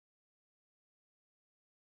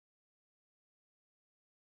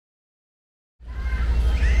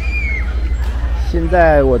现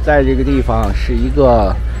在我在这个地方是一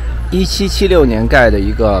个1776年盖的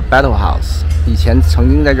一个 Battle House， 以前曾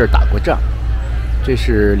经在这儿打过仗，这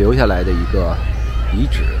是留下来的一个遗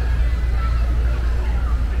址，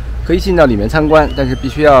可以进到里面参观，但是必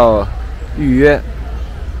须要预约，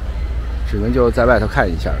只能就在外头看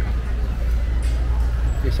一下。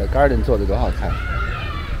这小 garden 做的多好看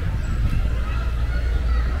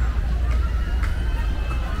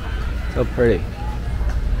 ，so pretty。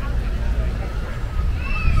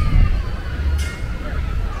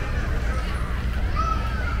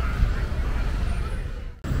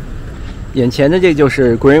眼前的这就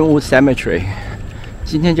是 Greenwood Cemetery，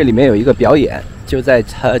 今天这里面有一个表演，就在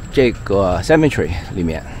它这个 cemetery 里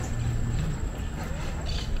面。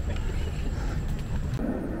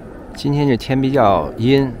今天这天比较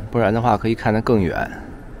阴，不然的话可以看得更远。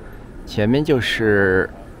前面就是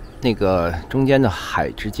那个中间的海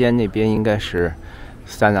之间，那边应该是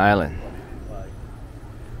Staten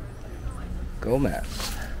Island。Go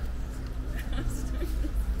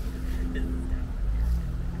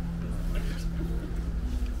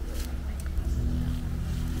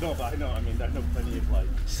man。No, but I know. I mean, I know plenty of like.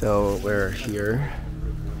 So we're here.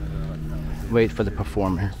 Wait for the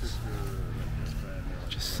performers.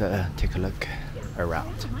 Just take a look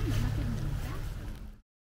around.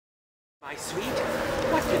 My sweet,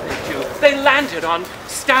 what did they do? They landed on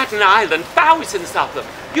Staten Island, thousands of them.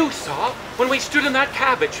 You saw when we stood in that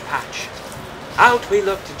cabbage patch. Out we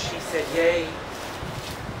looked and she said, yay.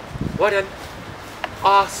 What an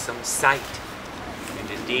awesome sight.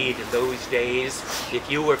 Indeed, in those days, if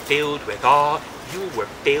you were filled with awe, you were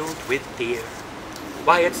filled with fear.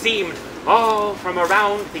 Why, it seemed all from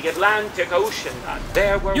around the Atlantic Ocean that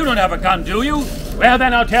there were... You don't have a gun, do you? Well,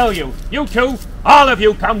 then I'll tell you. You two, all of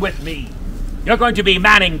you come with me. You're going to be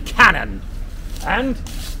manning cannon. And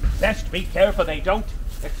best be careful they don't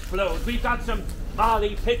explode. We've got some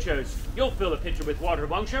Molly pitchers. You'll fill a pitcher with water,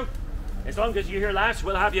 won't you? As long as you're here, lass,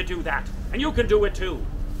 we'll have you do that. And you can do it, too.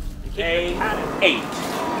 They ate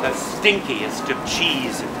the stinkiest of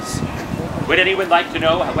cheeses. Would anyone like to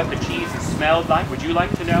know what the cheeses smelled like? Would you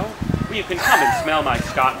like to know? Well, you can come and smell my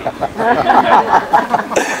stocking.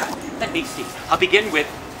 Let me see. I'll begin with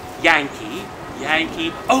Yankee.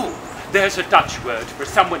 Yankee. Oh, there's a Dutch word for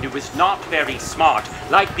someone who is not very smart,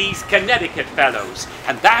 like these Connecticut fellows.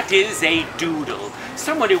 And that is a doodle.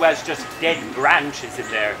 Someone who has just dead branches in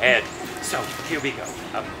their head. So, here we go.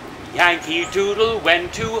 Yankee Doodle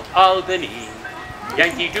went to Albany.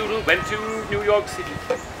 Yankee Doodle went to New York City.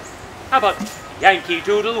 How about Yankee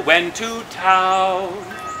Doodle went to town?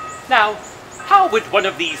 Now, how would one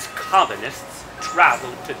of these colonists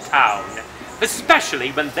travel to town?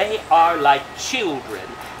 Especially when they are like children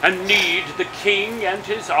and need the king and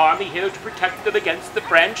his army here to protect them against the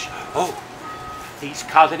French. Oh, these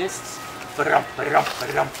colonists,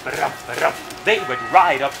 they would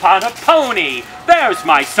ride upon a pony. There's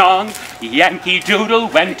my song. Yankee Doodle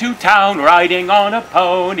went to town riding on a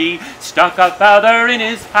pony, stuck a feather in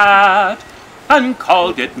his hat and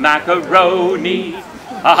called it macaroni.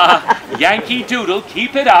 Ah, Yankee Doodle,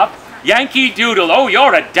 keep it up. Yankee Doodle, oh,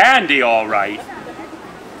 you're a dandy, all right.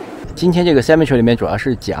 今天这个 cemetery 里面主要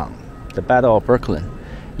是讲 The Battle of Brooklyn。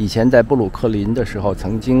以前在布鲁克林的时候，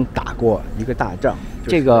曾经打过一个大仗。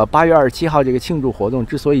这个8月27号这个庆祝活动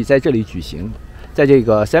之所以在这里举行，在这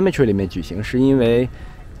个 cemetery 里面举行，是因为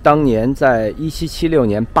当年在1776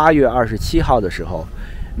年8月27号的时候，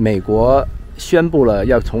美国宣布了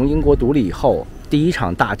要从英国独立以后，第一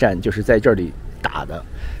场大战就是在这里打的。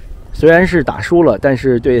虽然是打输了，但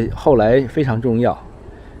是对后来非常重要。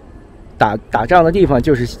打仗的地方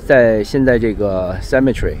就是在现在这个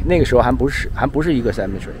cemetery， 那个时候还不是一个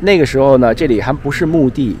cemetery， 那个时候呢，这里还不是墓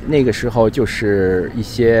地，那个时候就是一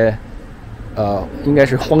些应该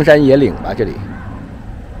是荒山野岭吧。这里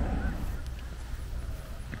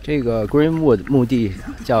这个 Greenwood 墓地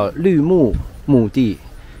叫绿木墓地，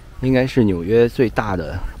应该是纽约最大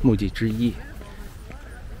的墓地之一。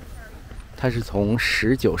它是从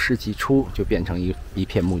19世纪初就变成一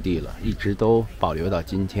片墓地了，一直都保留到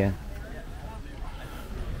今天。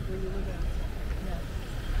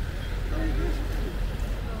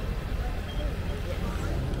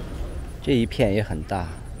这一片也很大。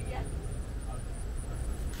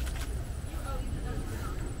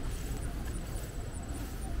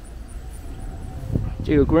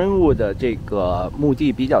这个 Greenwood 的这个墓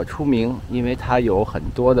地比较出名，因为它有很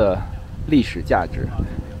多的历史价值，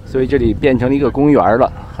所以这里变成了一个公园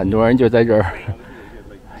了。很多人就在这儿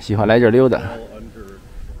喜欢来这儿溜达。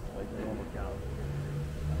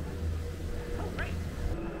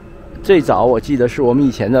最早我记得是我们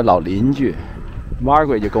以前的老邻居，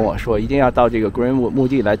 Margaret 就跟我说，一定要到这个 Greenwood 墓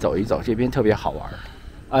地来走一走，这边特别好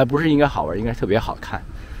玩。不是应该好玩，应该特别好看，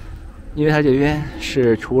因为它这边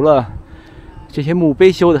是除了这些墓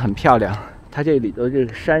碑修得很漂亮，它这里头这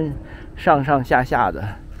个山上上下下的，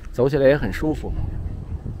走起来也很舒服。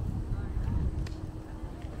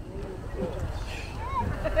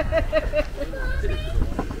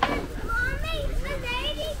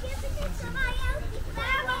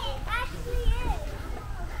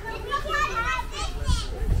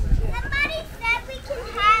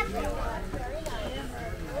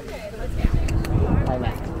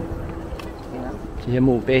这些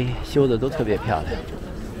墓碑修的都特别漂亮。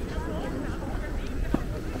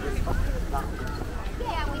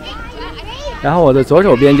然后我的左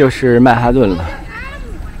手边就是曼哈顿了。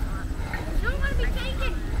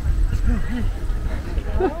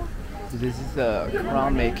This is a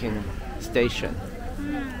crown making station.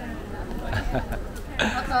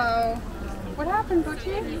 Uh-oh. What happened,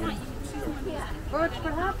 Butchie? Butch,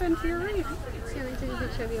 what happened to your wreath? Here, let me take a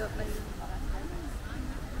picture of you.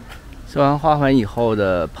 做完花环以后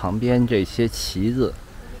的旁边这些旗子，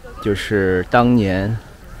就是当年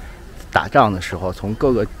打仗的时候从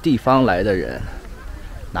各个地方来的人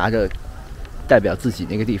拿着代表自己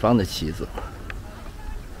那个地方的旗子。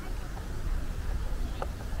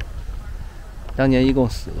当年一共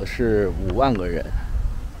死了是5万个人。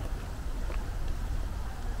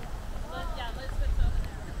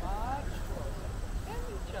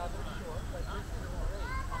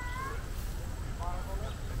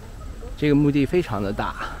这个墓地非常的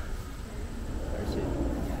大，而且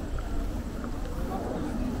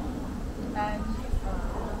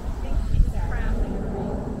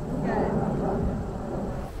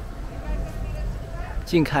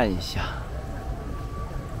近看一下，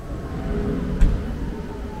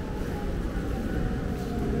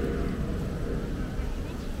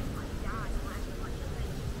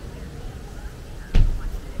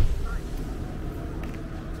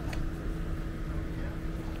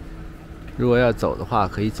如果要走的话，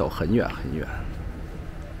可以走很远很远。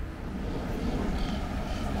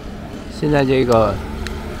现在这个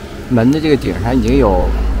门的这个顶上已经有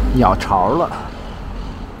鸟巢了。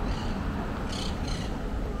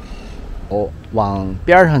往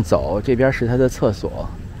边上走，这边是它的厕所。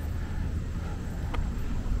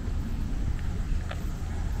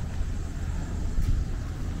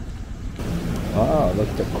Oh, look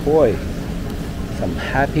at the koi. Some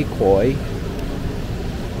happy koi.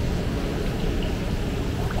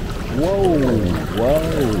 Whoa,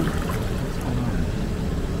 whoa.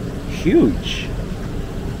 Huge.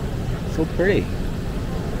 So pretty.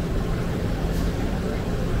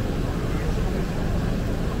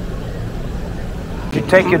 Did you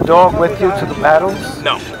take your dog with you to the battles?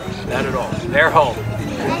 No, not at all. They're home.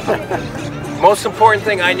 Most important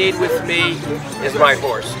thing I need with me is my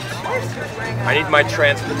horse. I need my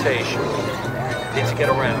transportation. I need to get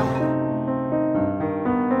around.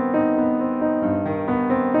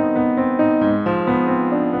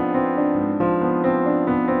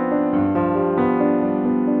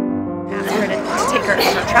 Her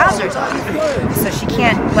trousers off, so she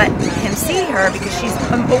can't let him see her because she's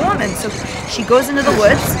a woman. So she goes into the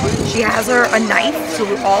woods. She has her a knife. So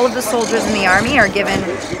all of the soldiers in the army are given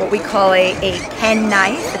what we call a pen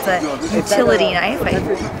knife. It's a utility knife.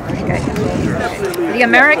 The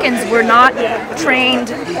Americans were not trained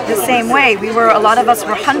the same way. A lot of us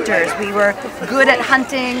were hunters. We were good at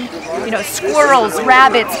hunting, squirrels,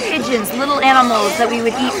 rabbits, pigeons, little animals that we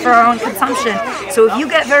would eat for our own consumption. So if you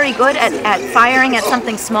get very good at firing at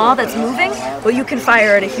something small that's moving, well, you can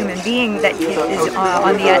fire at a human being that is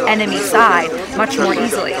on the enemy side much more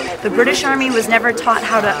easily. The British Army was never taught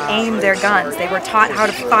how to aim their guns. They were taught how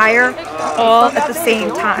to fire all at the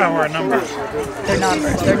same time.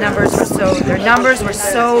 Their numbers were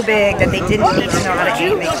so big that they didn't need to know how to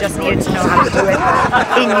aim. They just needed to know how to do it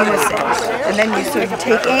in unison. And then you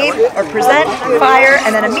take aim or present, fire,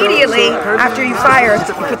 and then immediately after you fire,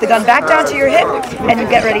 you put the gun back down to your hip and you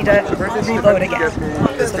get ready to reload again.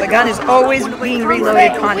 So the gun is always being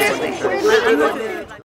reloaded constantly.